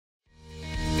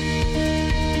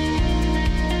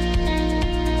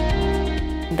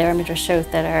There are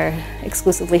Midreshet that are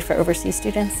exclusively for overseas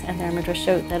students, and there are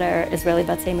Midreshet that are Israeli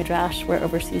Batei Midrash, where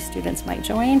overseas students might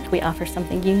join. We offer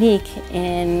something unique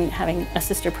in having a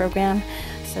sister program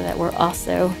so that we're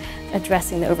also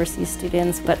addressing the overseas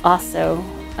students, but also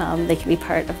they can be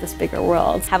part of this bigger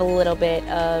world. Have a little bit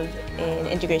of an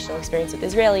integrational experience with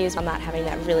Israelis. I'm not having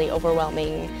that really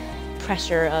overwhelming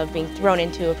pressure of being thrown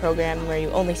into a program where you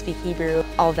only speak Hebrew,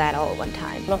 all of that all at one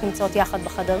time. בנות נמצאות יחד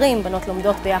בחדרים, בנות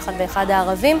לומדות ביחד באחד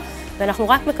הערבים, ואנחנו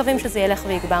רק מקווים שזה ילך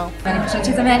ויגבר. ואני חושבת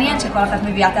שזה מעניין שכל אחת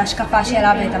מביאה את ההשקפה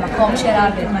שלה ואת המקום שלה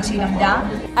ואת מה שהיא למדה.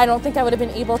 I don't think I would have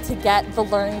been able to get the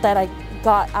learning that I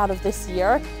got out of this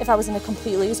year if I was in a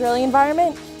completely Israeli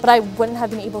environment, but I wouldn't have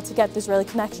been able to get the Israeli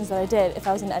connections that I did if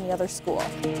I was in any other school.